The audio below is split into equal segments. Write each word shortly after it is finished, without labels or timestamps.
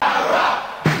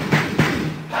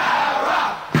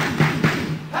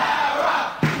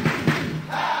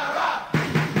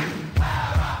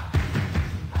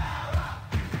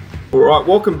right,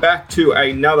 welcome back to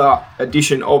another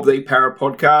edition of the Para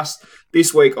Podcast.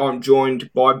 This week I'm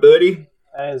joined by Birdie.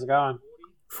 Hey, how's it going?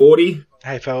 40.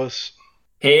 Hey, fellas.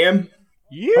 Ham.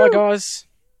 Hi, guys.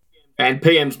 And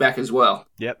PM's back as well.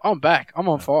 Yep, I'm back. I'm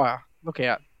on fire. Look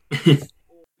out.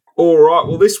 All right,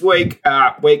 well, this week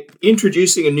we're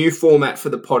introducing a new format for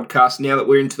the podcast now that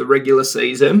we're into the regular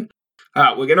season.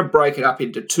 We're going to break it up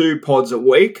into 2 pods a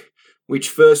week, which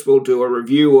first we'll do a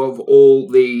review of all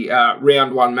the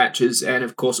round 1 matches, and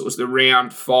of course it was the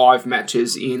round 5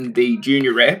 matches in the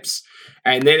junior reps.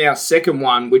 And then our second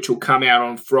one, which will come out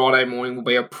on Friday morning, will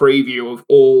be a preview of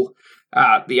all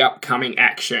the upcoming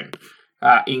action,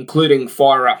 including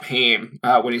Fire Up Ham,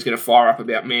 when he's going to fire up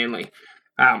about Manly.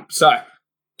 So,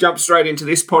 jump straight into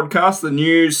this podcast. The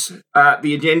news,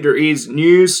 the agenda is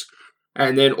news,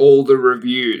 and then all the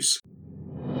reviews.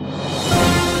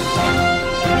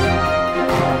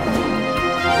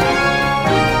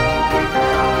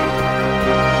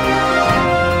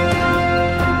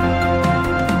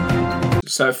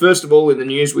 So first of all, in the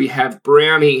news, we have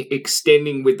Brownie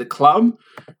extending with the club.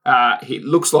 It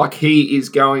looks like he is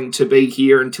going to be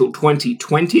here until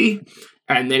 2020,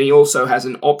 and then he also has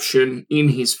an option in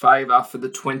his favour for the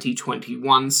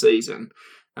 2021 season.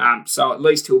 So at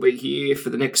least he'll be here for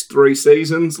the next 3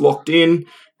 seasons, locked in,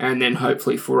 and then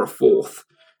hopefully for a 4th.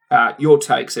 Your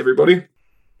takes, everybody?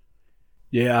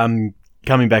 Yeah,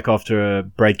 coming back after a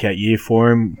breakout year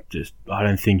for him, I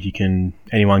don't think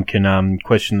anyone can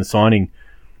question the signing.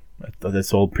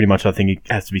 That's all pretty much I think it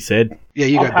has to be said. Yeah,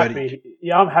 you go, buddy.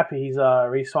 Yeah, I'm happy he's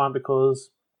re-signed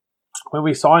because when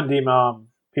we signed him,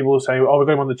 people were saying, "Oh, we're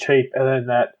going on the cheap," and then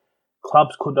that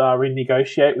clubs could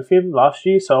renegotiate with him last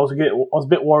year. So I was a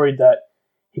bit worried that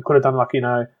he could have done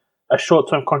a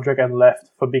short-term contract and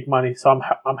left for big money. So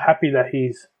I'm happy that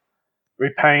he's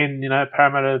repaying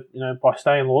Parramatta by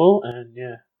staying loyal, and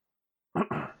yeah.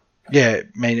 Yeah,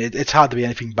 I mean, it's hard to be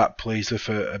anything but pleased with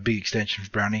a big extension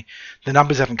for Brownie. The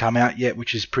numbers haven't come out yet,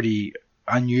 which is pretty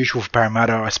unusual for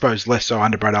Parramatta. I suppose less so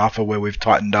under Brad Arthur, where we've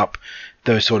tightened up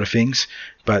those sort of things.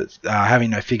 But having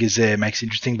no figures there makes it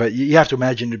interesting. But you have to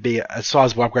imagine it'd be a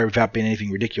sizable upgrade without being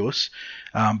anything ridiculous.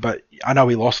 But I know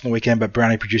he lost on the weekend, but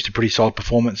Brownie produced a pretty solid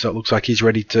performance. So it looks like he's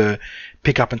ready to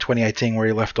pick up in 2018 where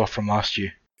he left off from last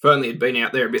year. If only he'd been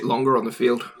out there a bit longer on the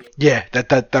field. Yeah,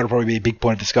 that'll probably be a big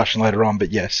point of discussion later on.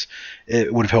 But yes,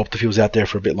 it would have helped if he was out there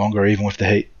for a bit longer, even with the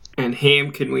heat. And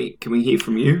Ham, can we hear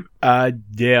from you?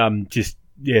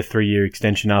 3-year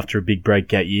extension after a big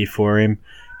breakout year for him.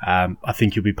 I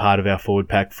think he'll be part of our forward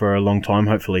pack for a long time,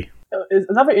 hopefully.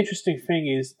 Another interesting thing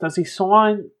is, does he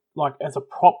sign as a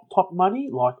prop top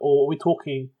money, or are we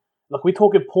talking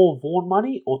Paul Vaughan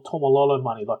money or Tomalolo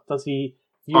money? Does he?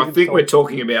 I think we're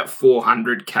talking about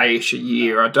 400k-ish a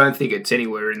year. I don't think it's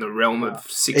anywhere in the realm of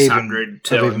 600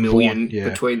 to a million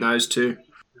between those two.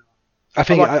 I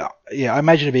think, I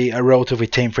imagine it'd be a relatively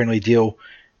team-friendly deal,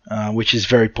 which is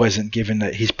very pleasant given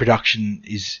that his production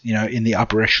is, in the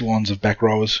upper echelons of back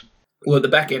rowers. Well, at the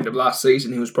back end of last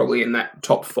season, he was probably in that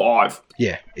top 5.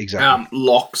 Yeah, exactly.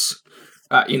 Locks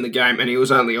in the game, and he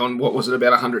was only on,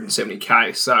 about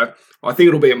 170k. So I think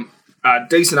it'll be a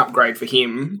decent upgrade for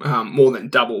him, more than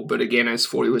double. But again, as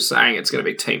 40 was saying, it's going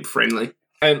to be team-friendly.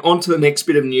 And on to the next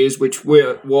bit of news, which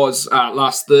was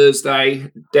last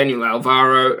Thursday, Daniel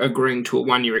Alvaro agreeing to a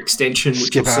 1-year extension,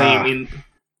 which will see him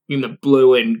in the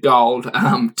blue and gold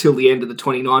till the end of the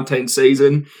 2019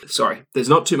 season. Sorry, there's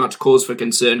not too much cause for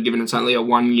concern given it's only a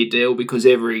 1-year deal because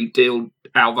every deal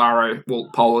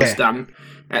Polo has done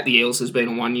at the Eels has been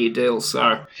a 1-year deal.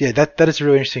 So yeah, that is a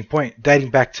really interesting point.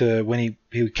 Dating back to when he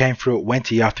came through at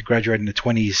Wenty after graduating in the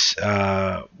 20s,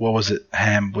 what was it,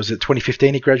 Ham? Was it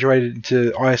 2015 he graduated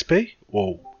into ISP?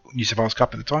 Or New South Wales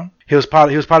Cup at the time? He was part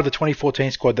of the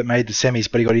 2014 squad that made the semis,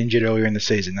 but he got injured earlier in the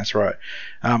season. That's right.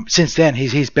 Since then,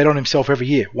 he's bet on himself every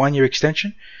year, 1-year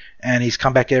extension, and he's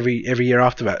come back every year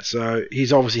after that. So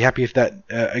he's obviously happy with that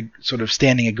sort of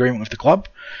standing agreement with the club,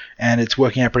 and it's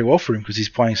working out pretty well for him because he's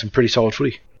playing some pretty solid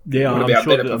footy. Yeah, I'm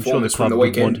sure the club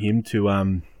would want him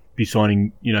to be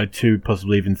signing, 2,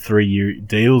 possibly even 3-year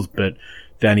deals. But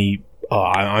Danny,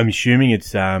 I'm assuming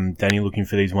it's Danny looking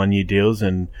for these 1-year deals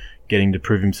and getting to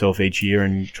prove himself each year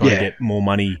and trying to get more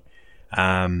money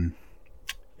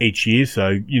each year.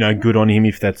 So, good on him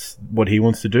if that's what he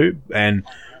wants to do. And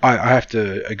I have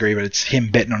to agree, but it's him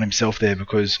betting on himself there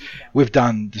because we've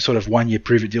done the sort of 1-year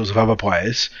prove-it deals of other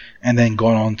players and then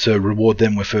gone on to reward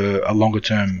them with a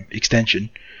longer-term extension.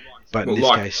 But in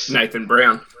this case, Nathan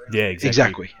Brown. Yeah,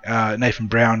 exactly. Nathan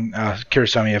Brown,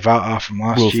 Kirasami Avaa from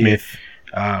last year.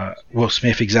 Will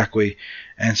Smith, exactly.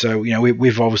 And so,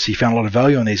 we've obviously found a lot of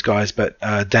value on these guys, but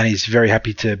Danny's very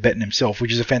happy to bet on himself,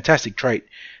 which is a fantastic trait,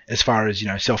 as far as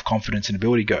self-confidence and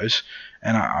ability goes.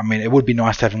 And I mean, it would be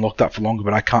nice to have him locked up for longer,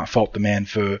 but I can't fault the man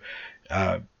for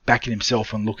backing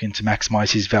himself and looking to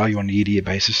maximise his value on a year-to-year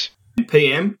basis.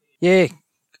 PM? Yeah.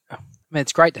 I mean,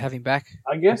 it's great to have him back.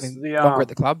 I guess longer at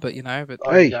the club, but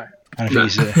Hey, I don't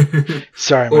think he's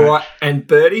sorry, mate. All right, and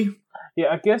Birdie? Yeah,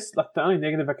 I guess like the only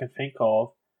negative I can think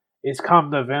of is come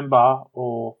November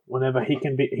or whenever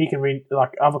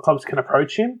other clubs can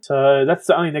approach him. So that's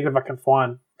the only negative I can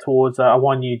find towards a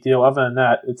 1-year deal. Other than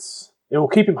that, it will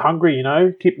keep him hungry,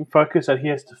 keep him focused that he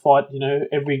has to fight,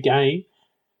 every game.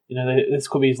 This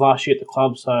could be his last year at the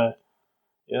club. So,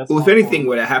 yeah. Well, if anything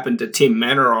were to happen to Tim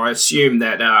Manor, I assume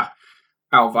that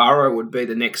Alvaro would be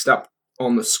the next up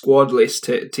on the squad list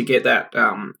to get that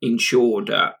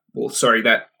insured.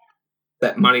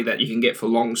 That money that you can get for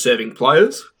long-serving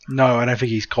players. No, I don't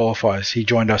think he qualifies. He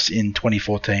joined us in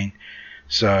 2014.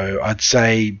 So I'd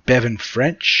say Bevan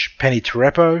French, Penny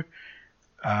Terepo.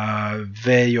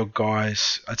 They're your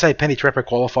guys. I'd say Penny Terepo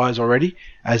qualifies already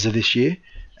as of this year.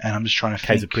 And I'm just trying to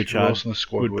think who else on the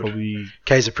squad would.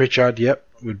 Kaiser Pritchard, yep,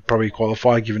 would probably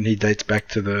qualify given he dates back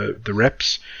to the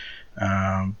reps.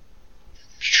 I'm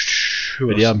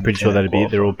pretty sure that'd be it.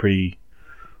 They're all pretty...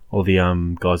 All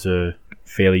the guys are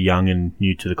fairly young and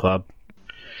new to the club.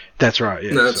 That's right,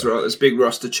 yeah. No, that's right. There's a big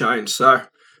roster change. So,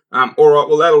 all right,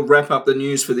 well, that'll wrap up the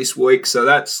news for this week. So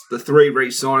that's the 3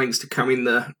 re-signings to come in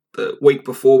the week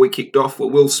before we kicked off were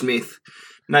Will Smith,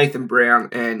 Nathan Brown,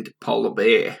 and Polar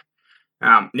Bear.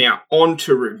 Now, on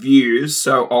to reviews.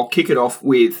 So I'll kick it off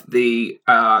with the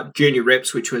junior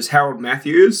reps, which was Harold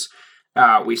Matthews.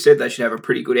 We said they should have a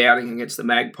pretty good outing against the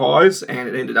Magpies, and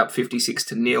it ended up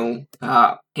 56-0.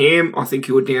 Ham, I think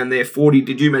you were down there 40.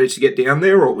 Did you manage to get down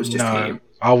there, or it was just Ham?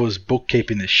 I was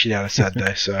bookkeeping the shit out of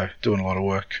Saturday, so doing a lot of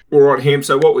work. All right, Ham,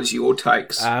 so what was your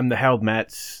takes? The Harold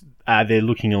Mats, they're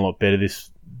looking a lot better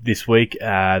this week.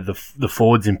 The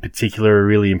forwards in particular are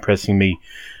really impressing me.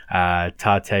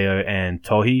 Tarteo and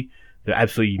Tohi. They're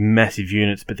absolutely massive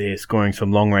units, but they're scoring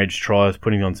some long-range tries,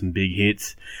 putting on some big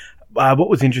hits. What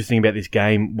was interesting about this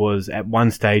game was at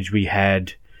one stage we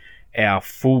had our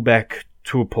fullback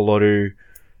Tuipulotu,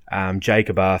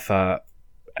 Jacob Arthur,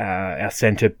 our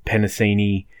centre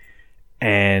Penasini,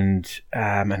 and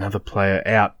another player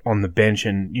out on the bench,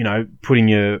 and putting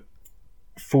your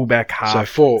fullback, half,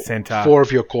 centre, 4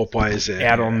 of your core players there,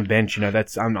 out on the bench.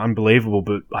 That's unbelievable.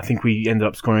 But I think we ended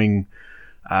up scoring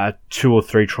 2 or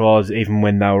 3 tries even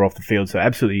when they were off the field. So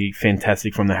absolutely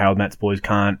fantastic from the Harold Mats boys.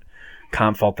 Can't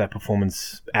fault that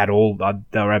performance at all.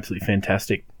 They were absolutely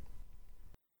fantastic.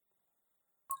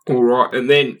 All right, and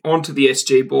then on to the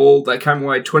SG Ball. They came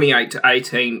away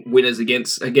 28-18 winners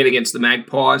against the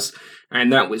Magpies,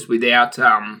 and that was without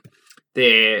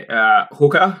their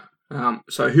hooker.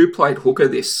 So who played hooker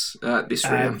this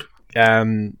round?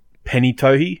 Penny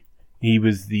Tohi. He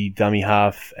was the dummy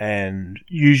half, and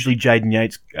usually Jaden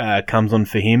Yates comes on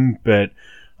for him, but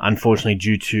unfortunately,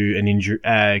 due to an injury,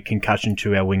 concussion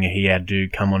to our winger, he had to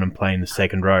come on and play in the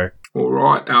second row. All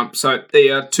right. So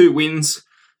the 2 wins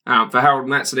for Harold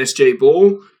Mats and SG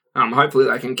Ball. Hopefully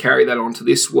they can carry that on to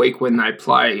this week when they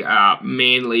play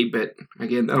Manly. But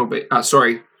again, that'll be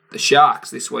the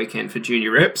Sharks this weekend for junior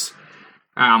reps.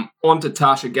 On to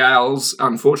Tasha Gales.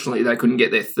 Unfortunately, they couldn't get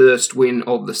their first win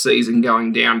of the season,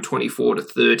 going down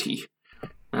 24-30.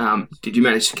 Did you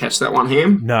manage to catch that one,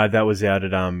 Ham? No, that was out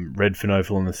at Redfern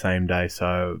Oval on the same day,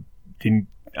 so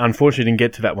unfortunately didn't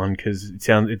get to that one because it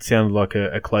sounded like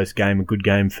a close game, a good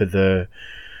game for the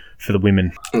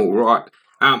women. All right.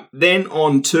 Then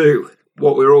on to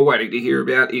what we're all waiting to hear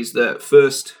about is the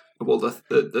first,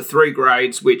 the 3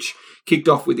 grades, which kicked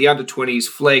off with the under-20s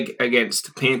flag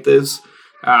against Panthers.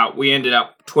 We ended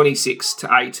up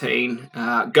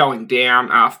 26-18, going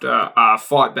down after a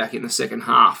fight back in the second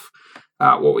half.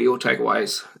 What were your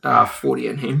takeaways, 40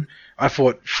 and him? I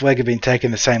thought Flegg had been taking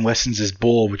the same lessons as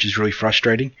Ball, which is really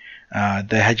frustrating.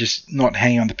 They had just not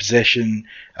hanging on the possession,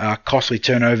 costly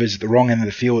turnovers at the wrong end of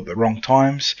the field at the wrong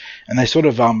times, and they sort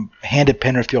of handed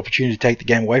Penrith the opportunity to take the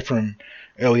game away from him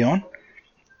early on.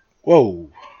 Whoa.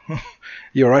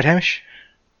 You all right, Hamish?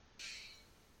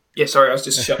 Yeah, sorry, I was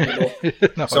just shutting the door.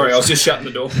 No, sorry, I was just shutting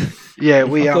the door. Yeah,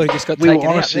 we were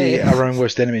honestly out our own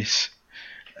worst enemies.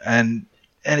 And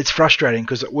it's frustrating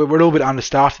because we're a little bit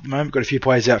understaffed at the moment. We've got a few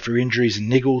players out for injuries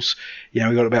and niggles.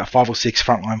 We've got about 5 or 6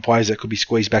 frontline players that could be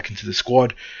squeezed back into the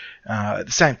squad. At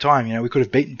the same time, we could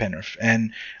have beaten Penrith.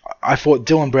 And I thought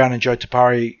Dylan Brown and Joe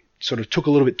Tapari sort of took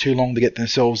a little bit too long to get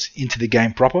themselves into the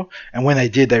game proper. And when they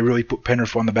did, they really put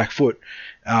Penrith on the back foot.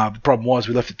 The problem was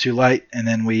we left it too late, and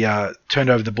then we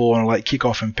turned over the ball on a late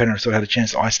kickoff, and Penrith sort of had a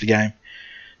chance to ice the game.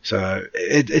 So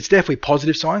it's definitely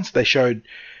positive signs. They showed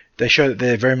They show that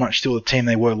they're very much still the team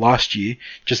they were last year.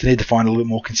 Just need to find a little bit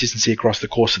more consistency across the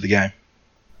course of the game.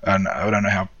 And I don't know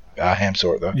how Ham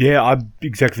saw it though. Yeah, I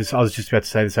was just about to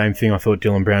say the same thing. I thought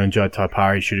Dylan Brown and Joe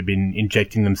Taipari should have been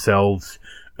injecting themselves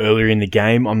earlier in the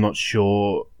game. I'm not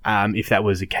sure if that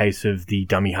was a case of the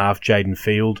dummy half, Jaden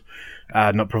Field,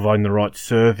 not providing the right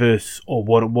service or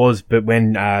what it was. But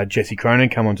when Jesse Cronin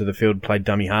came onto the field and played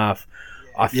dummy half,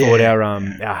 I thought our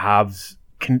halves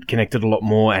connected a lot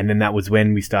more, and then that was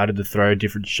when we started to throw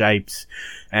different shapes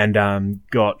and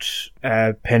got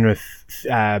Penrith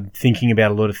thinking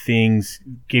about a lot of things,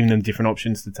 giving them different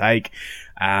options to take.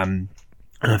 And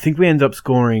I think we ended up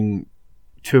scoring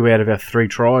 2 out of our 3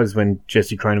 tries when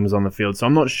Jesse Cronin was on the field. So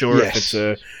I'm not sure if it's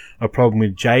a problem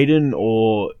with Jaden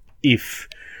or if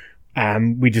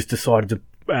we just decided to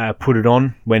put it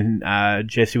on when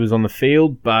Jesse was on the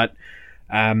field. But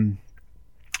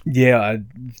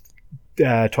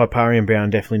Taipari and Brown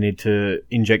definitely need to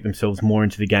inject themselves more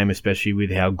into the game, especially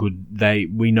with how good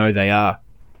we know they are.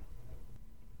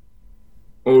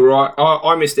 All right,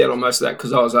 I missed out on most of that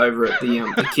because I was over at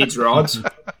the kids' rides.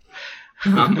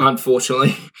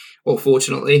 Unfortunately, or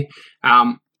fortunately,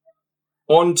 on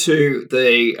to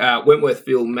the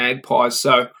Wentworthville Magpies.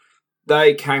 So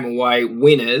they came away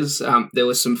winners. There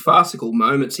were some farcical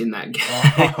moments in that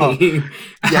game.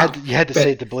 You had to see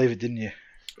it to believe it, didn't you?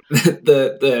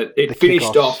 It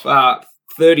finished off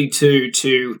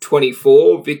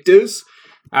 32-24 victors,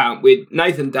 with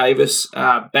Nathan Davis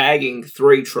bagging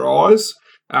 3 tries,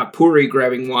 Puri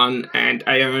grabbing 1, and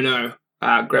Aono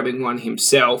grabbing 1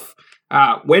 himself.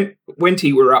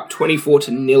 Wenty were up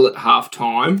 24-0 at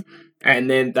half-time, and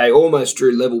then they almost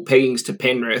drew level peggings to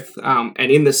Penrith.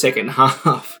 And in the second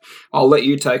half, I'll let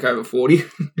you take over 40.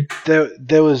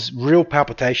 There was real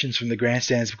palpitations from the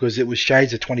grandstands because it was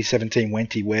shades of 2017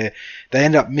 Wenty, where they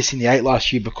ended up missing the 8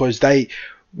 last year because they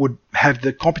would have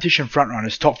the competition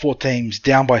frontrunners, top 4 teams,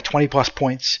 down by 20-plus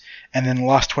points, and then the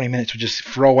last 20 minutes would just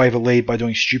throw away the lead by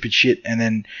doing stupid shit and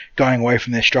then going away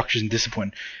from their structures and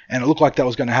discipline. And it looked like that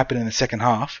was going to happen in the second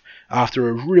half after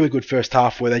a really good first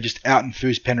half where they just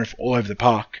out-enthused Penrith all over the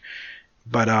park.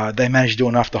 But they managed to do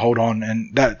enough to hold on,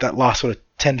 and that last sort of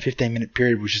 10-15 minute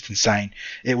period was just insane.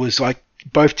 It was like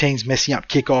both teams messing up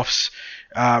kickoffs.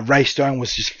 Ray Stone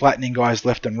was just flattening guys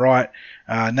left and right.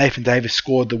 Nathan Davis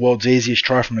scored the world's easiest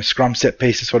try from a scrum set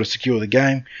piece to sort of secure the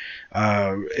game.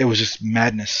 It was just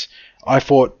madness. I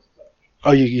thought...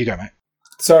 Oh, you go, mate.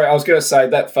 Sorry, I was going to say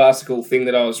that farcical thing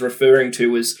that I was referring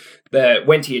to was that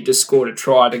Wenty had just scored a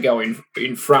try to go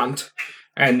in front,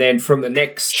 and then from the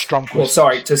next...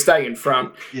 to stay in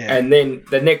front. Yeah. And then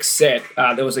the next set,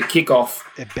 there was a kickoff.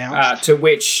 It bounced. To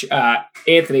which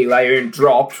Anthony Leung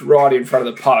dropped right in front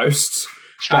of the posts.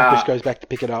 Stromquist goes back to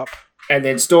pick it up. And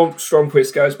then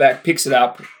Stromquist goes back, picks it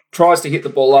up, tries to hit the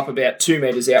ball up about 2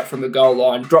 metres out from the goal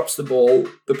line, drops the ball.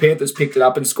 The Panthers picked it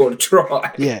up and scored a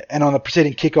try. Yeah, and on the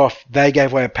preceding kickoff, they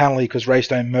gave away a penalty because Ray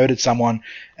Stone murdered someone,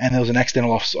 and there was an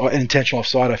intentional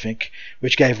offside, I think,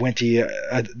 which gave Wenty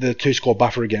the 2-score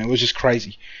buffer again. It was just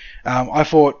crazy. I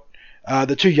thought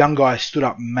the 2 young guys stood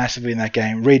up massively in that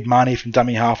game. Reed Marnie from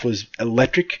dummy half was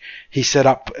electric. He set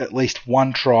up at least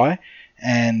 1 try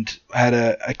and had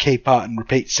a key part in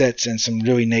repeat sets and some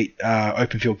really neat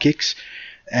open field kicks.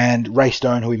 And Ray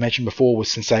Stone, who we mentioned before,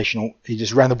 was sensational. He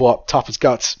just ran the ball up tough as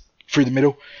guts through the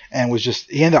middle and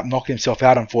he ended up knocking himself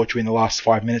out, unfortunately, in the last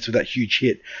 5 minutes with that huge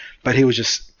hit. But he was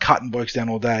just cutting blokes down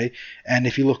all day. And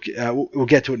if you look, we'll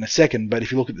get to it in a second, but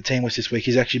if you look at the team list this week,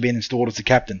 he's actually been installed as the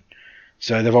captain.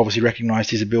 So they've obviously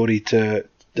recognised his ability to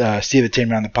steer the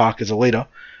team around the park as a leader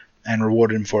and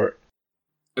rewarded him for it.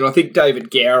 And I think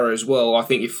David Gower as well, I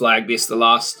think you flagged this the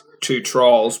last 2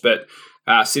 trials, but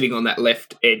sitting on that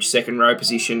left edge second row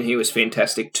position, he was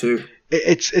fantastic too.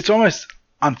 It's almost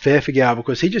unfair for Gower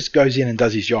because he just goes in and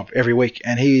does his job every week,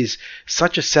 and he is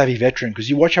such a savvy veteran because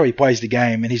you watch how he plays the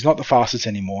game, and he's not the fastest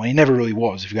anymore. He never really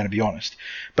was, if you're going to be honest.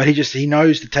 But he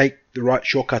knows to take the right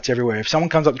shortcuts everywhere. If someone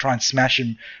comes up to try and smash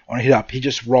him on a hit up, he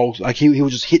just rolls, like he will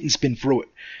just hit and spin through it.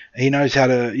 He knows how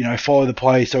to follow the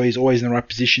play, so he's always in the right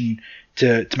position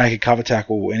to make a cover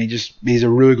tackle, and he's a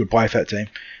really good player for that team.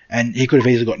 And he could have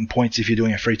easily gotten points if you're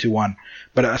doing a 3-2-1.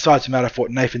 But aside from that, I thought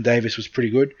Nathan Davis was pretty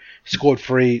good. Scored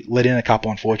 3, let in a couple,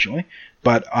 unfortunately.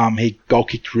 But he goal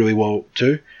kicked really well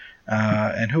too.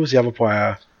 And who was the other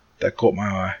player that caught my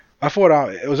eye? I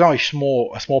thought it was only a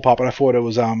small part, but I thought it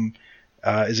was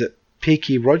is it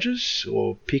Peaky Rogers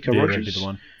or Pika Rogers? The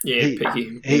one. Yeah,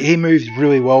 Peaky. He moved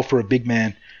really well for a big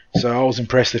man. So I was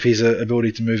impressed with his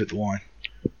ability to move at the line.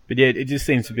 But yeah, it just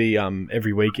seems to be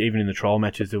every week, even in the trial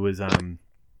matches, there was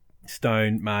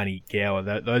Stone, Marnie, Gower.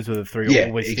 Those are the three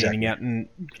always standing out, and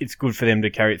it's good for them to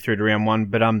carry it through to round one.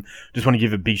 But just want to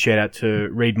give a big shout out to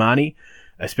Reid Marnie,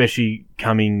 especially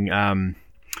coming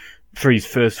for his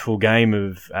first full game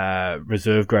of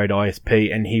reserve grade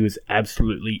ISP, and he was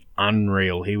absolutely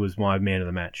unreal. He was my man of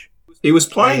the match. He was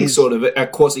playing sort of a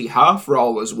quasi half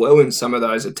role as well in some of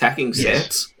those attacking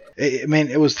sets. I mean,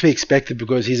 it was to be expected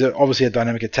because he's obviously a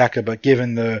dynamic attacker, but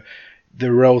given the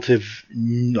relative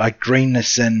like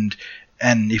greenness and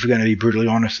if we're going to be brutally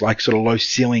honest, like sort of low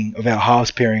ceiling of our halves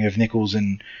pairing of Nichols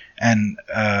and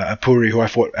Apuri, who I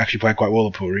thought actually played quite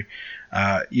well, Apuri,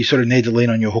 you sort of need to lean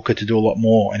on your hooker to do a lot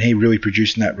more, and he really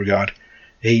produced in that regard.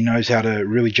 He knows how to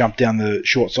really jump down the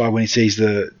short side when he sees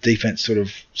the defense sort of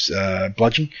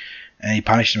bludging, and he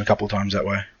punished him a couple of times that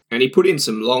way. And he put in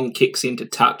some long kicks into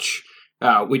touch,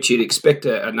 which you'd expect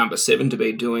a number 7 to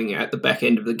be doing at the back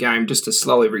end of the game, just to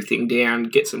slow everything down,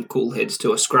 get some cool heads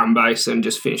to a scrum base, and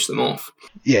just finish them off.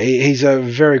 Yeah, he's a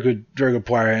very good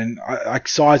player, and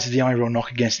size is the only real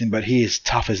knock against him, but he is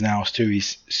tough as nails too.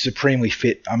 He's supremely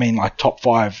fit. I mean, like top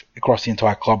 5 across the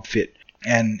entire club fit,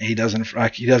 and he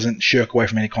doesn't shirk away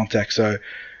from any contact. So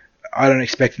I don't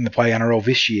expect him to play NRL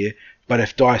this year, but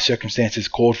if dire circumstances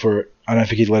called for it, I don't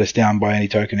think he'd let us down by any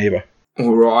token either.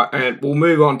 All right, and we'll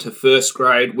move on to first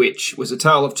grade, which was a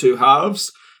tale of two halves.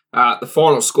 The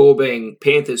final score being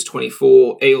Panthers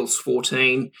 24, Eels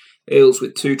 14. Eels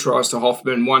with 2 tries to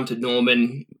Hoffman, 1 to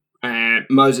Norman.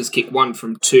 Moses kicked 1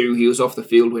 from 2. He was off the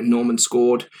field when Norman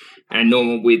scored, and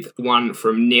Norman with 1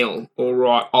 from nil. All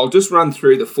right, I'll just run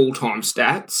through the full-time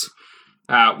stats,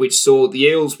 which saw the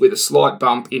Eels with a slight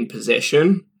bump in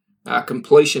possession,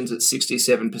 completions at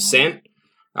 67%.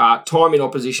 Time in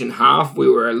opposition half, we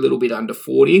were a little bit under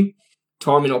 40.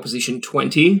 Time in opposition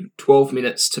 20, 12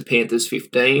 minutes to Panthers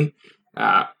 15.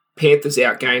 Panthers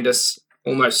outgained us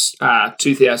almost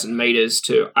 2,000 metres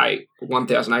to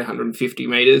 1,850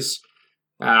 metres.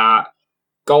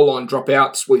 Goal line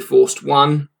dropouts, we forced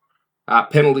 1.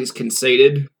 Penalties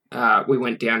conceded, we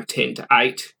went down 10 to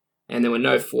 8. And there were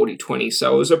no 40-20.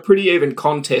 So it was a pretty even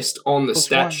contest on the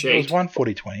stat sheet. It was 1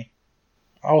 40-20.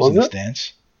 I was in the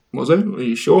stands. Was it? Are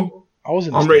you sure? I was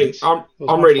in the stands.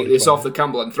 I'm reading this off the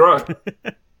Cumberland Throw.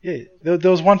 Yeah,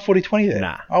 there was 1 40-20 there.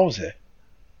 Nah. I was there.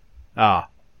 Come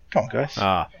on, guys.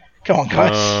 Come on,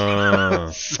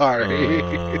 guys. Sorry.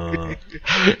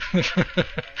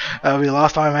 That'll be the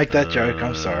last time I make that joke.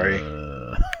 I'm sorry.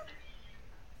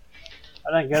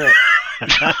 I don't get it.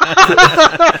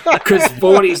 Because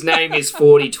 40's name is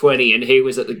 40-20 and he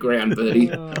was at the ground,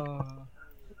 Bertie.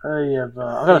 Oh yeah, but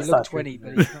I gotta start 20,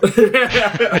 but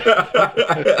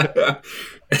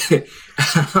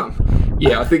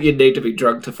yeah, I think you'd need to be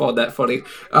drunk to find that funny.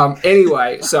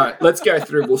 Anyway, so let's go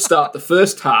through. We'll start the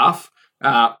first half,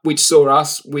 which saw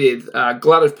us with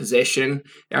glut of possession.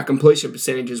 Our completion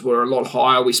percentages were a lot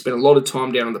higher. We spent a lot of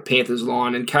time down on the Panthers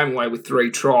line and came away with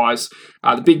 3 tries.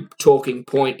 The big talking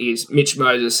point is Mitch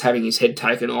Moses having his head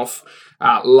taken off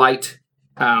late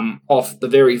off the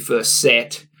very first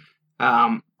set.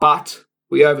 But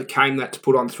we overcame that to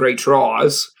put on 3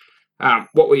 tries.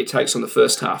 What were your takes on the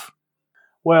first half?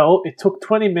 Well, it took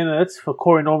 20 minutes for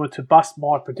Corey Norman to bust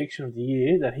my prediction of the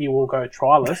year that he will go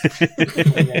tryless.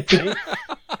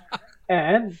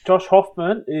 And Josh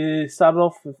Hoffman started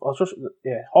off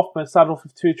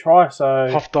with 2 tries. So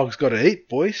Hoff Dog's got to eat,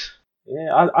 boys.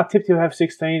 Yeah, I tipped he'll have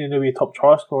 16 and he'll be a top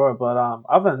try scorer. But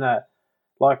other than that,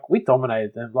 like, we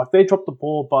dominated them. Like, they dropped the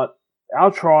ball, but our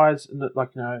tries,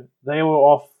 they were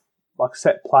off like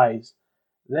set plays.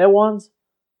 Their ones,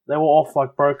 they were off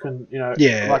like broken,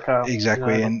 Yeah,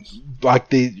 exactly. And like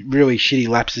the really shitty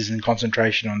lapses in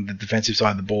concentration on the defensive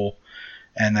side of the ball,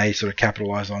 and they sort of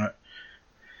capitalised on it.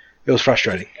 It was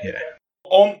frustrating, yeah.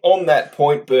 On that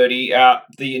point, Bertie,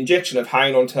 the injection of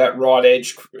Hayne onto that right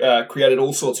edge created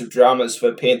all sorts of dramas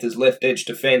for Panthers' left edge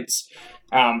defence.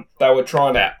 They were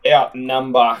trying to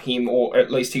outnumber him, or at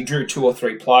least he drew 2 or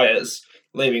 3 players,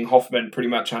 leaving Hoffman pretty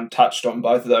much untouched on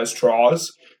both of those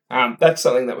tries. That's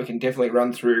something that we can definitely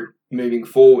run through moving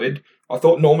forward. I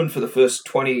thought Norman for the first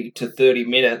 20 to 30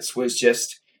 minutes was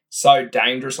just so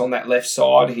dangerous on that left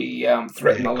side. He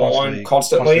threatened the line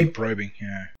constantly. Probing,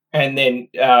 yeah. And then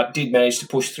did manage to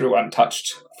push through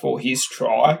untouched for his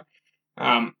try.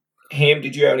 Ham,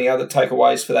 did you have any other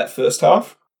takeaways for that first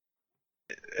half?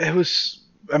 It was...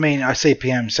 I mean, I see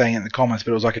PM saying it in the comments,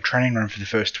 but it was like a training run for the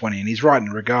first 20, and he's right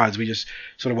in regards. We just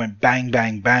sort of went bang,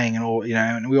 bang, bang, and all,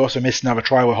 and we also missed another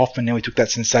try where Hoffman nearly took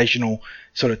that sensational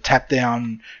sort of tap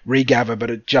down regather, but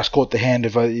it just caught the hand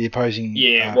of the opposing.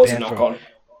 Yeah, it was a knock on.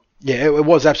 Yeah, it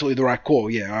was absolutely the right call.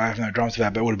 Yeah, I have no drums for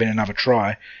that, but it would have been another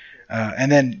try.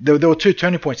 And then there were two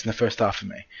turning points in the first half for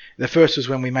me. The first was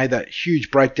when we made that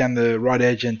huge break down the right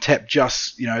edge and Tep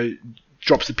just,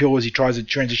 drops the pill as he tries to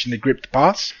transition the grip to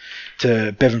pass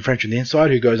to Bevan French on the inside,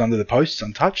 who goes under the posts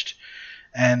untouched.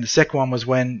 And the second one was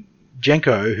when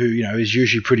Jenko, who is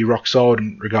usually pretty rock solid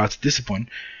in regards to discipline,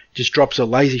 just drops a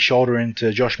lazy shoulder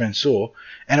into Josh Mansour,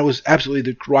 and it was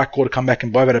absolutely the right call to come back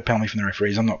and blow out a penalty from the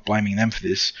referees. I'm not blaming them for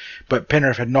this, but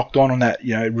Penrith had knocked on that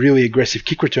really aggressive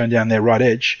kick return down their right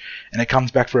edge, and it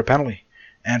comes back for a penalty.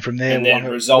 And from there,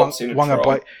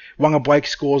 Wonga Blake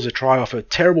scores a try off a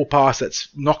terrible pass that's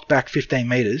knocked back 15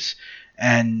 metres,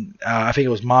 and I think it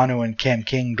was Manu and Cam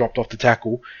King dropped off the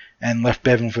tackle and left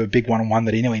Bevan for a big one-on-one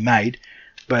that he nearly made.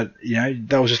 But,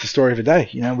 that was just the story of the day.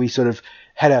 We sort of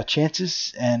had our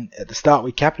chances, and at the start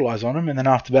we capitalised on them, and then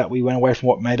after that we went away from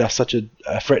what made us such a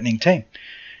threatening team.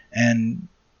 And,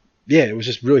 yeah, it was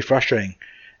just really frustrating.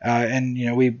 And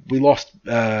we lost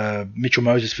Mitchell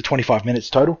Moses for 25 minutes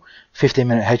total,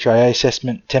 15-minute HIA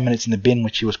assessment, 10 minutes in the bin,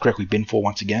 which he was correctly binned for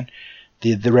once again.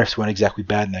 The refs weren't exactly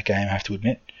bad in that game, I have to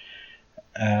admit.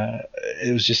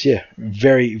 It was just,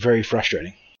 very, very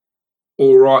frustrating.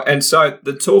 All right, and so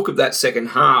the talk of that second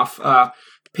half,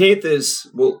 Panthers,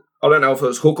 well, I don't know if it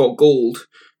was Hook or Gould,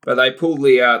 but they pulled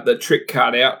the trick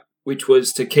card out, which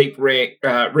was to keep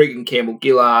Regan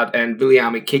Campbell-Gillard and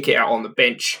Viliami Kikau on the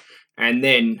bench and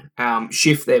then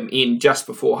shift them in just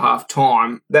before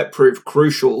half-time. That proved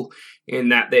crucial in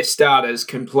that their starters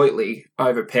completely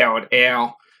overpowered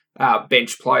our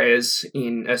bench players,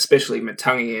 in especially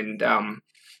Matangi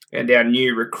and our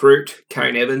new recruit,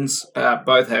 Kane Evans,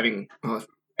 both having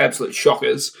absolute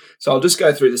shockers. So I'll just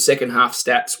go through the second half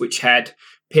stats, which had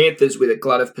Panthers with a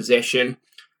glut of possession.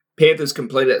 Panthers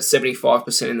completed at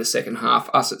 75% in the second half,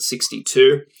 us at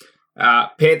 62%.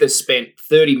 Panthers spent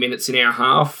 30 minutes in our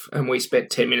half, and we spent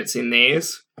 10 minutes in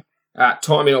theirs.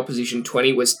 Time in opposition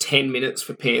 20 was 10 minutes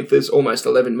for Panthers, almost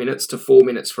 11 minutes to 4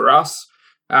 minutes for us.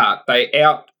 They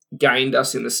outgained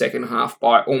us in the second half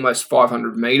by almost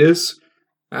 500 metres.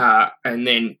 And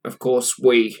then, of course,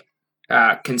 we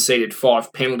conceded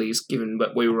 5 penalties, given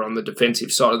that we were on the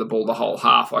defensive side of the ball the whole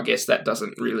half. I guess that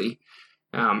doesn't really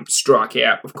strike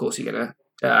out. Of course, you're going to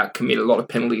commit a lot of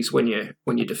penalties when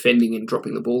you're defending and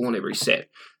dropping the ball on every set.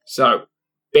 So,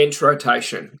 bench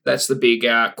rotation, that's the big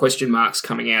question marks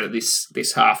coming out of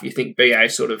this half. You think BA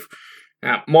sort of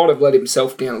might have let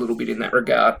himself down a little bit in that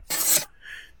regard?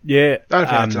 Yeah. I don't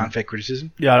think that's an unfair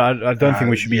criticism. Yeah, I don't think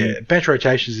we should be... Yeah, bench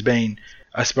rotations has been...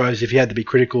 I suppose if you had to be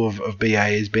critical of BA,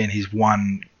 has been his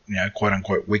one,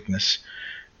 quote-unquote weakness.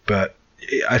 But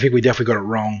I think we definitely got it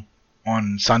wrong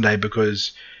on Sunday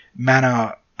because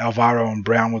Mana, Alvaro and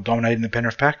Brown were dominating the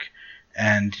Penrith pack,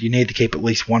 and you need to keep at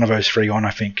least one of those three on,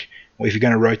 I think. Well, if you're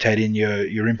going to rotate in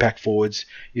your impact forwards,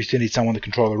 you still need someone to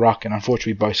control the ruck, and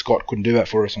unfortunately Bo Scott couldn't do that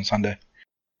for us on Sunday.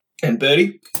 And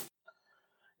Bertie?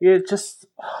 Yeah,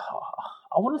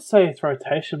 I wouldn't say it's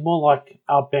rotation, more like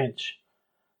our bench.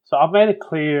 So I've made it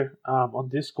clear on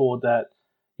Discord that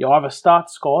you either start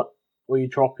Scott or you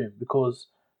drop him, because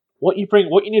what you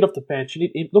need off the bench, you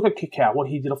need look at Kikau, what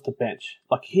he did off the bench.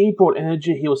 Like, he brought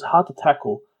energy, he was hard to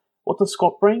tackle. What does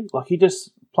Scott bring? Like, he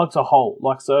just plugs a hole.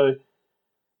 Like, so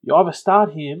you either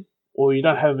start him or you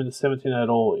don't have him in the 17 at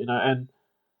all, and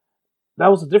that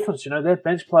was the difference. Their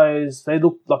bench players, they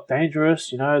looked like dangerous,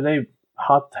 they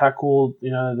hard to tackle, they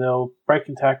were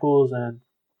breaking tackles, and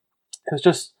it's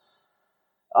just,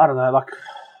 I don't know,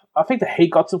 I think the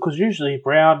heat got them because usually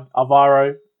Brown,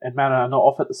 Alvaro, and Mana are not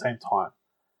off at the same time.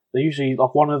 They usually,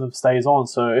 one of them stays on,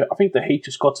 so I think the heat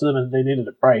just got to them and they needed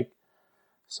a break.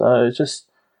 So it's just,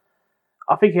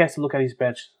 I think he has to look at his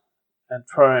bench and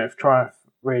try and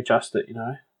readjust it,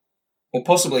 Well,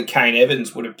 possibly Kane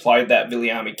Evans would have played that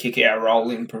Viliami Kikau role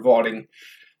in providing,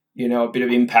 a bit of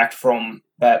impact from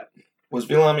that. Was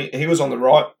Viliami, he was on the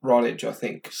right edge, I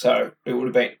think, so it would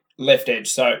have been left edge,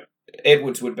 so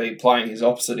Edwards would be playing his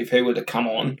opposite if he were to come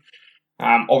on.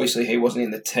 Obviously, he wasn't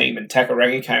in the team, and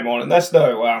Takarangi came on, and that's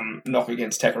no knock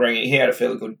against Takarangi. He had a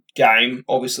fairly good game,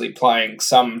 obviously playing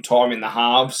some time in the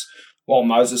halves while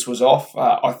Moses was off.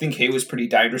 I think he was pretty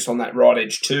dangerous on that right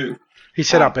edge too. He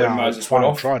set up our Moses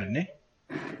final try, didn't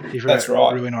he? That's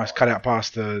right. Really nice cut out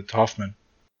pass to Hoffman.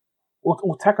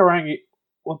 Well,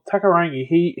 Takarangi,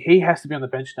 he has to be on the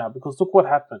bench now because look what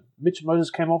happened. Mitchell Moses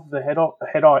came off the head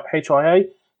HIA.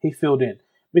 He filled in.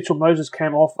 Mitchell Moses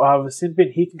came off the sin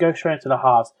bin. He can go straight into the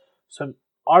halves. So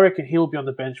I reckon he'll be on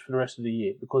the bench for the rest of the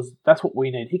year because that's what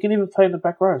we need. He can even play in the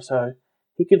back row, so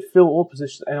he can fill all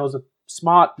positions. And it was a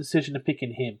smart decision to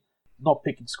picking him, not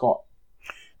picking Scott.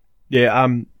 Yeah,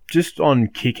 just on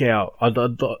Kikau,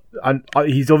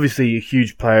 he's obviously a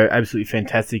huge player, absolutely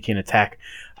fantastic in attack.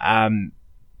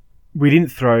 we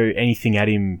didn't throw anything at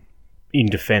him in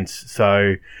defence.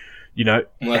 So,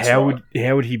 how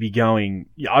would he be going?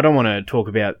 I don't want to talk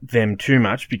about them too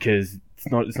much because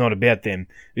it's not about them.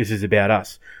 This is about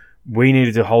us. We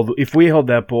needed to if we hold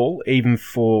that ball, even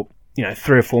for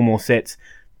 3 or 4 more sets,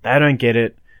 they don't get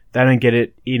it. They don't get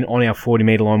it in on our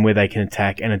 40-metre line where they can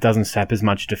attack, and it doesn't sap as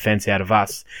much defence out of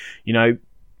us.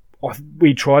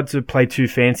 We tried to play too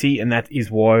fancy, and that is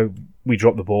why we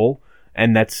dropped the ball.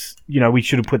 And that's, we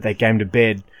should have put that game to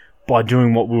bed by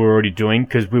doing what we were already doing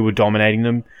because we were dominating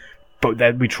them. But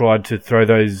that we tried to throw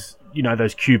those,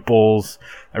 those cute balls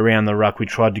around the ruck. We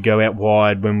tried to go out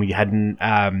wide when we hadn't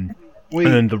earned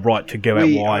the right to go out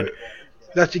wide.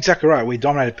 That's exactly right. We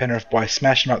dominated Penrith by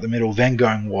smashing them up the middle, then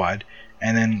going wide.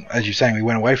 And then, as you're saying, we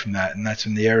went away from that, and that's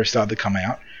when the errors started to come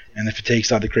out and the fatigue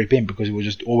started to creep in because it was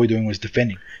just all we're doing was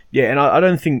defending. Yeah, and I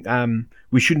don't think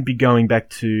we shouldn't be going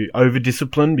back to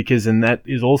over-discipline because then that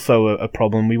is also a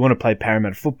problem. We want to play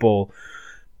Parramatta football,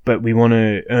 but we want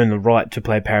to earn the right to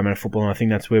play Parramatta football, and I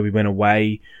think that's where we went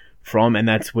away from, and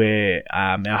that's where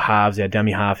our halves, our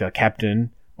dummy half, our captain,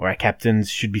 or our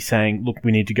captains should be saying, look,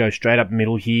 we need to go straight up the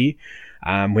middle here.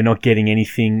 We're not getting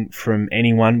anything from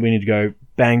anyone. We need to go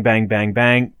bang, bang, bang,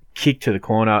 bang, kick to the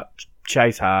corner,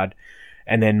 chase hard,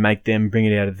 and then make them bring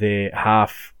it out of their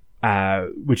half,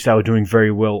 which they were doing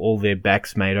very well. All their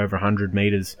backs made over 100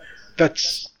 metres.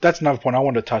 That's another point I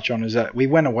wanted to touch on, is that we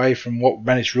went away from what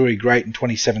managed really great in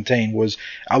 2017 was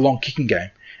our long kicking game.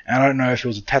 And I don't know if it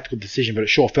was a tactical decision, but it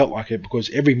sure felt like it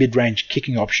because every mid-range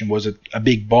kicking option was a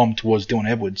big bomb towards Dylan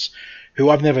Edwards, who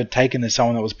I've never taken as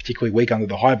someone that was particularly weak under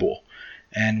the high ball.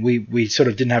 And we sort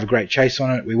of didn't have a great chase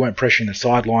on it. We weren't pressuring the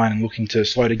sideline and looking to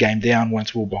slow the game down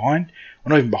once we were behind. Well,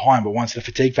 not even behind, but once the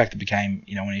fatigue factor became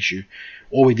an issue.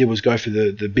 All we did was go for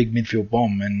the big midfield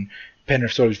bomb, and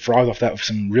Penrith sort of thrived off that with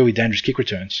some really dangerous kick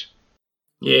returns.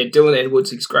 Yeah, Dylan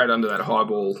Edwards is great under that high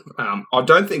ball. I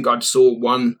don't think I saw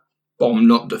one bomb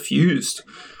not diffused.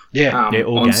 On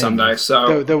game. Sunday.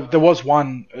 So there was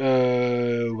one.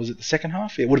 Was it the second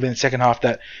half? It would have been the second half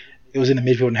that it was in the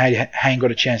midfield and Hayne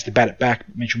got a chance to bat it back.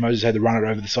 Mitchell Moses had to run it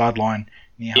over the sideline.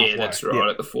 Yeah, that's right,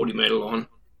 at the 40-metre line.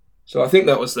 So I think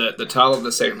that was the tail of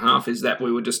the second half, is that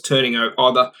we were just turning over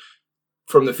either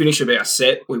from the finish of our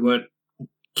set, we weren't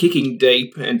kicking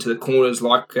deep and to the corners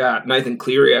like Nathan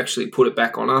Cleary actually put it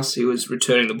back on us. He was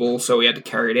returning the ball, so we had to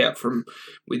carry it out from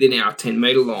within our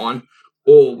 10-metre line,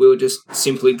 or we were just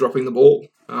simply dropping the ball.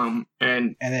 And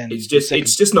then it's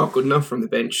just not good enough from the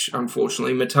bench,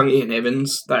 unfortunately. Matangi and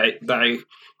Evans, they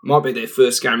might be their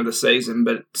first game of the season,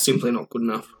 but simply not good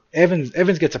enough.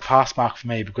 Evans gets a pass mark for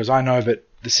me because I know that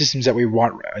the systems that we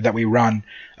run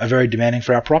are very demanding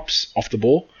for our props off the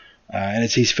ball, and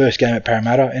it's his first game at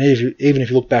Parramatta. And even if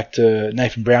you look back to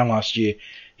Nathan Brown last year,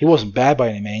 he wasn't bad by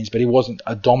any means, but he wasn't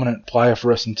a dominant player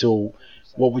for us until,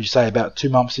 what would you say, about 2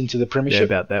 months into the premiership?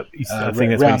 Yeah, about that. I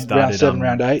think that's when he started. Round 7,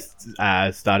 round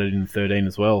 8. Started in 13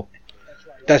 as well.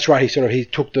 That's right. He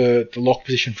took the lock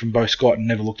position from Bo Scott and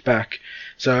never looked back.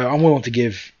 So I'm willing to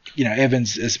give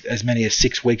Evans as many as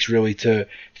 6 weeks really to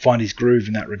find his groove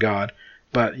in that regard.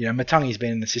 But Matangi's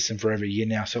been in the system for over a year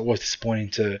now, so it was disappointing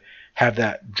to have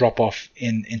that drop off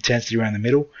in intensity around the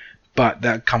middle. But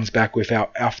that comes back with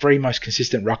our 3 most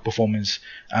consistent ruck performers,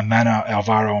 Mana,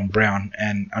 Alvaro and Brown,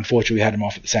 and unfortunately we had them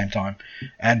off at the same time.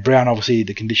 And Brown, obviously,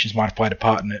 the conditions might have played a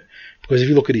part in it, because if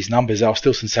you look at his numbers, they were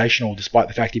still sensational despite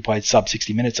the fact he played sub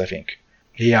 60 minutes, I think.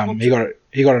 He got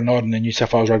a nod in the New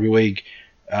South Wales Rugby League,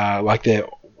 like their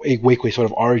weekly sort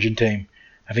of origin team.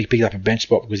 I think he picked up a bench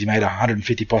spot because he made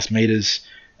 150 plus metres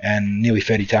and nearly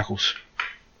 30 tackles.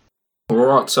 All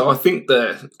right, so I think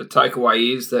the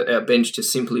takeaway is that our bench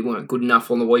just simply weren't good enough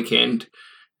on the weekend.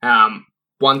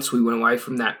 Once we went away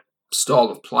from that style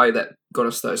of play that got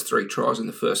us those 3 tries in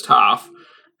the first half,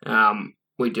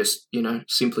 we just,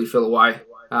 simply fell away.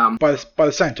 By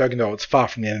the same token, though, it's far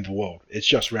from the end of the world. It's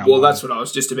just round 1. Well, that's what I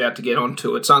was just about to get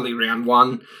onto. It's only round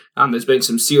 1. There's been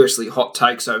some seriously hot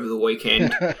takes over the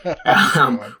weekend.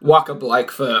 Waka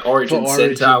Blake for Origin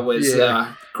Centre was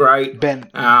great. Ben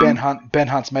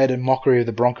Hunt's made a mockery of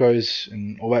the Broncos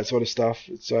and all that sort of stuff.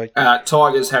 It's like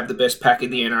Tigers have the best pack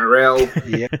in the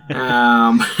NRL.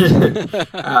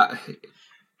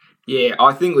 Yeah.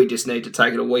 I think we just need to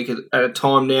take it a week at a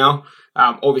time now.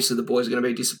 Obviously, the boys are going to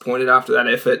be disappointed after that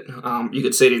effort. You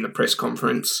could see it in the press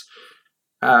conference.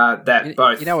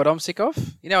 Both. You know what I'm sick of?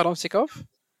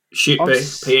 Shit,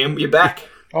 PM, you're back.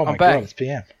 Oh my God, it's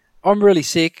PM. I'm really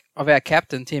sick of our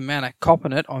captain, Tim Manor,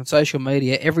 copping it on social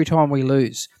media every time we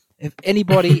lose. If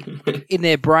anybody in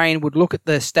their brain would look at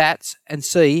the stats and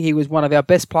see he was one of our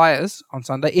best players on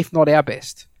Sunday, if not our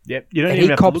best. Yep, you don't even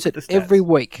have to look at the stats every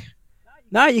week.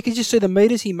 No, you can just see the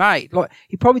meters he made. Like,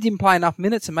 he probably didn't play enough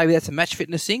minutes, and maybe that's a match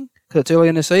fitness thing because it's early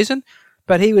in the season.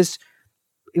 But he was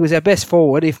our best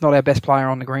forward, if not our best player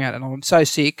on the ground. And I'm so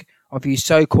sick of you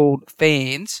so-called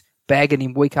fans bagging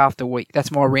him week after week.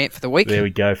 That's my rant for the week. There we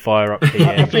go. Fire up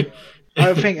PM.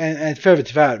 I think, and further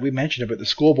to that, we mentioned it, but the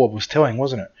scoreboard was telling,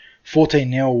 wasn't it?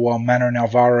 14-0 while Mano and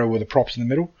Alvaro were the props in the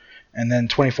middle, and then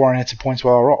 24 unanswered points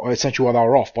while they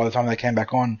were off. By the time they came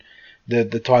back on, the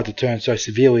tide had turned so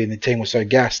severely and the team was so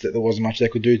gassed that there wasn't much they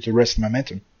could do to arrest the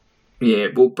momentum. Yeah,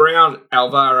 well, Brown,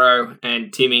 Alvaro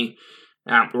and Timmy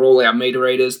were all our meter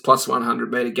eaters, plus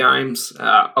 100 metre games.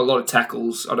 A lot of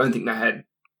tackles. I don't think they had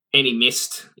any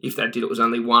missed. If they did, it was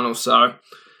only one or so.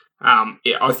 I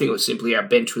think it was simply our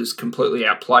bench was completely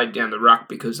outplayed down the ruck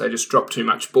because they just dropped too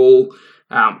much ball.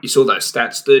 You saw those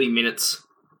stats, 30 minutes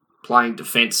playing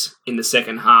defence in the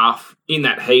second half in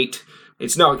that heat.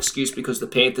 It's no excuse because the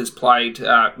Panthers played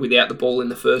without the ball in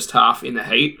the first half in the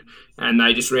heat, and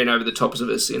they just ran over the tops of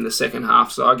us in the second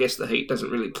half. So I guess the heat doesn't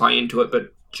really play into it,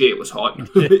 but gee, it was hot.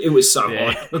 It was so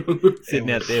hot. Sitting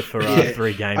out there for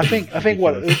 3 games. I think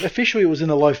what officially it was in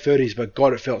the low 30s, but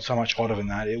God, it felt so much hotter than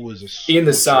that. It was in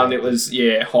the sun. It was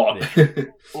hot.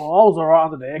 Well, I was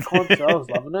alright under the aircon, so I was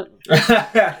loving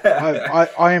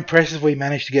it. I impressively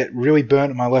managed to get really burnt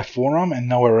at my left forearm and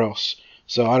nowhere else.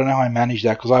 So I don't know how I managed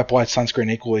that because I applied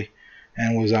sunscreen equally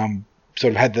and was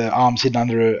sort of had the arms hidden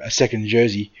under a second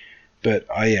jersey. But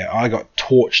I got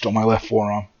torched on my left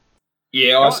forearm.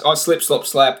 Yeah, I slip, slop,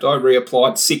 slapped. I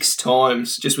reapplied 6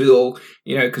 times just with all,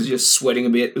 because you're sweating a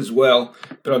bit as well.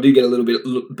 But I do get a little bit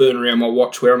burn around my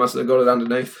watch where I must have got it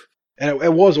underneath. And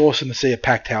it was awesome to see a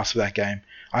packed house for that game.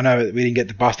 I know we didn't get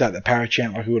to bust out the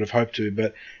Parachant like we would have hoped to,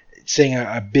 but seeing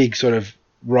a big sort of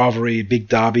rivalry, a big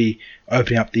derby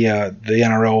opening up the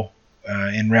NRL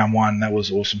in round 1, that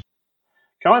was awesome.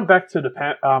 Going back to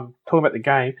talking about the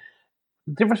game,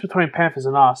 the difference between Panthers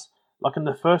and us, like in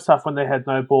the first half when they had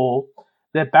no ball,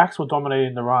 their backs were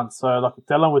dominating the run. So like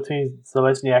Dylan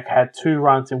Watene-Zelezniak had 2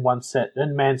 runs in 1 set,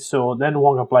 then Mansour, then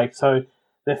Wonga Blake. So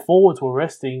their forwards were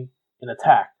resting in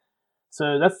attack. So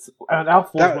our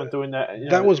forwards weren't doing that.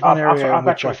 That was one area in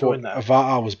which I thought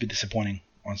Ava'a was a bit disappointing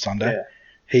on Sunday. Yeah.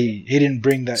 He didn't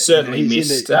bring that. Certainly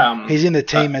missed. He's in the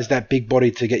team as that big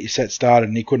body to get your set started,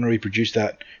 and he couldn't really produce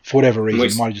that for whatever reason.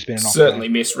 It might have just been an off. Certainly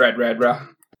missed Rad.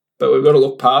 But we've got to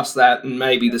look past that, and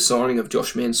maybe the signing of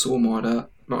Josh Mansour might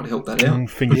help that out.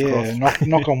 Fingers crossed.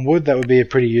 knock on wood, that would be a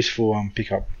pretty useful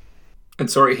pickup. And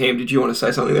sorry, Ham, did you want to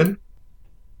say something then?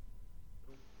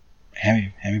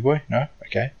 Hammy boy? No?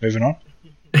 Okay, moving on.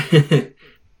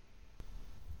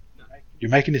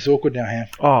 You're making this awkward now, Ham.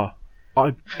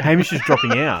 Hamish is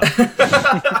dropping out.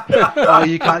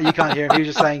 You can't hear him. He was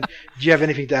just saying, do you have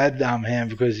anything to add, Ham,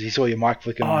 because he saw your mic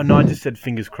flicking. Oh, no, I just said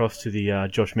fingers crossed to the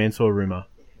Josh Mansour rumour.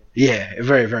 Yeah,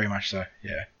 very, very much so,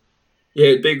 yeah. Yeah,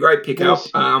 it'd be a great pickup.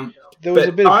 There was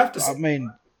a bit of... I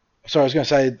was going to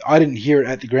say, I didn't hear it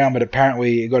at the ground, but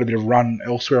apparently it got a bit of run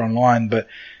elsewhere online, but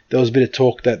there was a bit of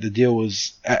talk that the deal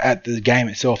was, at the game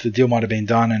itself, the deal might have been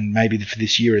done, and maybe for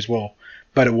this year as well.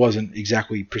 But it wasn't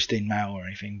exactly pristine mail or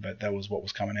anything, but that was what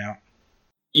was coming out.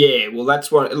 Yeah, well,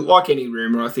 that's what, like any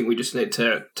rumour, I think we just need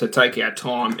to take our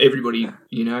time. Everybody,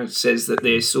 says that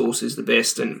their source is the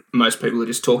best, and most people are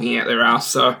just talking out their ass.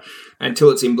 So until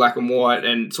it's in black and white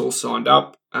and it's all signed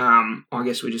up, I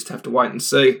guess we just have to wait and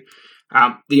see.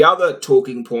 The other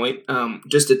talking point,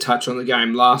 just to touch on the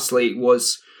game lastly,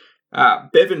 was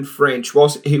Bevan French.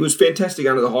 Whilst he was fantastic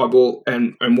under the high ball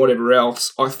and whatever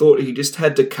else, I thought he just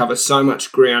had to cover so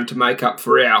much ground to make up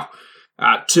for our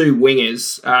 2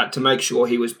 wingers to make sure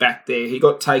he was back there. He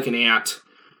got taken out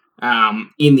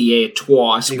in the air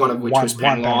twice, one of which was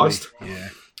penalised.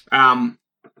 Yeah.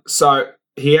 So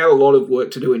he had a lot of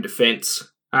work to do in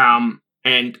defence,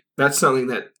 and that's something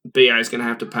that BA is going to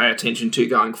have to pay attention to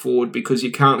going forward, because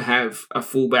you can't have a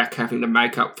fullback having to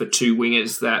make up for 2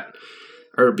 wingers that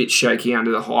are a bit shaky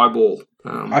under the high ball.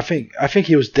 I think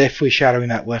he was definitely shadowing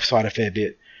that left side a fair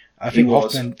bit. I think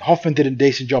Hoffman did a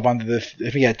decent job under I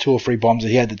think he had 2 or 3 bombs that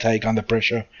he had to take under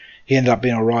pressure. He ended up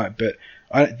being all right. But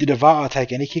did Ava'a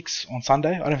take any kicks on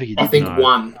Sunday? I don't think he did. I think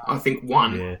one.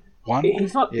 Yeah. One?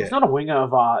 He's not a winger,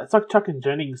 Ava'a. It's like Chuck and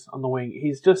Jennings on the wing.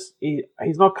 He's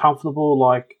not comfortable.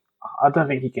 Like, I don't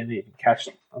think he can even catch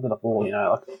under the ball.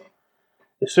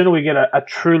 The sooner we get a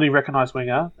truly recognised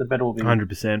winger, the better we'll be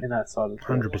 100%. in that side of the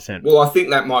 100%. Well, I think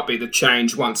that might be the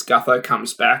change once Gutho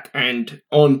comes back. And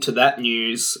on to that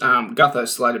news,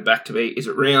 Gutho's slated back to be, is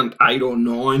it round 8 or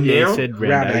 9 now? He said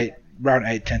round 8. Round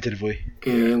 8 tentatively.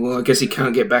 Yeah, well, I guess he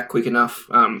can't get back quick enough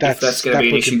if that's going to be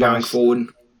an issue going forward.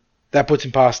 That puts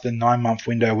him past the 9-month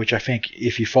window, which I think,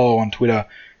 if you follow on Twitter,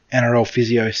 NRL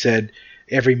Physio said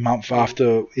every month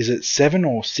after, is it 7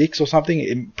 or 6 or something? It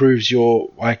improves your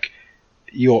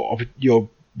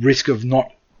risk of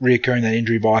not reoccurring that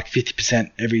injury by like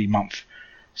 50% every month.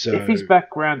 So if he's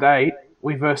back round 8,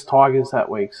 we verse Tigers that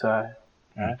week. So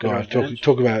God,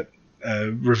 talk about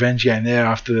a revenge game there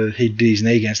after he did his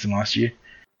knee against them last year.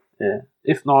 Yeah.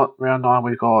 If not, round 9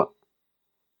 we've got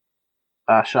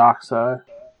Sharks. So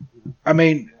I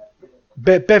mean,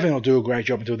 Bevan will do a great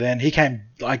job until then. He came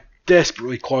like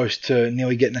desperately close to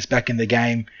nearly getting us back in the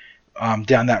game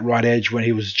down that right edge when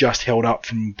he was just held up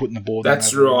from putting the ball down.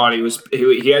 That's right.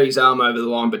 He had his arm over the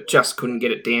line, but just couldn't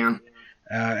get it down.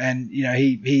 And you know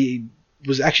he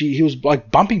was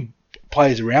like bumping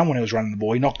players around when he was running the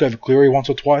ball. He knocked over Cleary once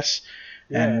or twice,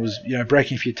 and was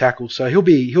breaking a few tackles. So he'll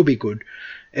be good.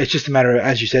 It's just a matter of,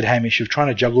 as you said, Hamish, of trying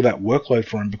to juggle that workload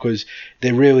for him because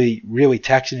they're really, really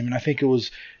taxing him. And I think it was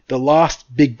the last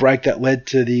big break that led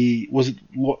to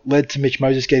Mitch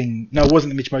Moses getting... No, it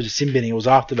wasn't the Mitch Moses sin binning. It was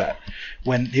after that.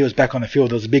 When he was back on the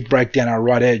field, there was a big break down our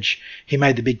right edge. He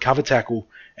made the big cover tackle,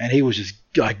 and he was just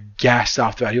like gassed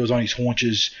after that. He was on his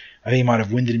haunches. I think he might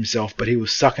have winded himself, but he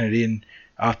was sucking it in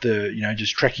after,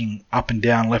 just trekking up and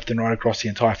down, left and right across the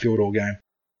entire field all game.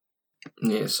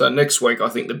 Yeah, so next week I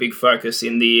think the big focus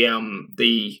in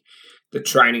the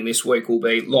training this week will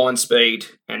be line speed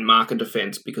and marker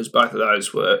defence because both of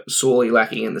those were sorely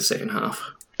lacking in the second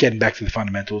half. Getting back to the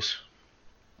fundamentals.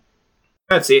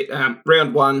 That's it.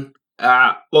 Round 1,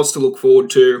 lots to look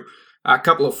forward to. A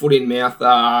couple of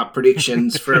foot-in-mouth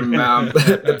predictions from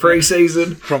the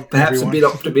pre-season, from perhaps everyone. A bit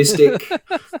optimistic.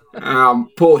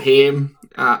 Poor Ham,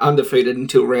 undefeated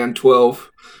until round 12.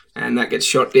 And that gets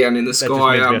shot down in the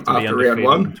sky after round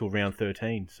 1. Until round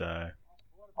 13, so...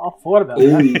 I thought about that.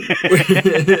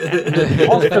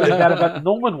 I was feeling bad about the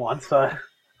Norman one, so...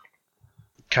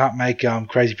 Can't make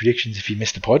crazy predictions if you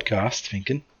missed the podcast,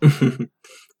 thinking.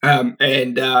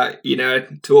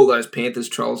 To all those Panthers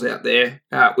trolls out there,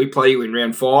 we play you in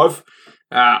round 5.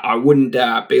 I wouldn't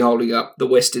be holding up the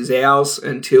West as ours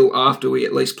until after we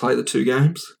at least play the 2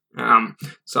 games.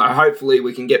 So hopefully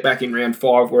we can get back in round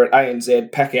 5. We're at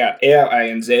ANZ, pack out our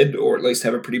ANZ, or at least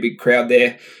have a pretty big crowd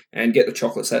there and get the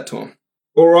chocolates that time.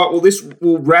 All right, well, this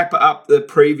will wrap up the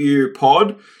preview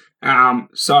pod.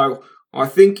 So I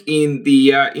think in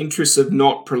the interest of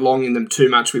not prolonging them too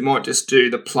much, we might just do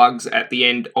the plugs at the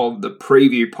end of the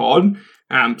preview pod.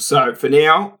 So for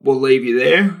now, we'll leave you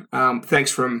there.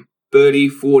 Thanks from Birdie,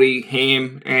 40,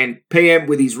 Ham, and PM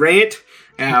with his rant.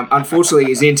 Unfortunately,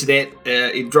 his internet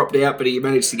it dropped out, but he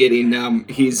managed to get in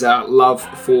his love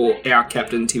for our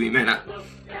captain, Timmy Manor.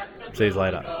 See you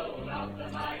later.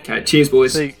 Okay, cheers,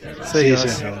 boys. See you See you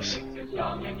guys. soon, fellas.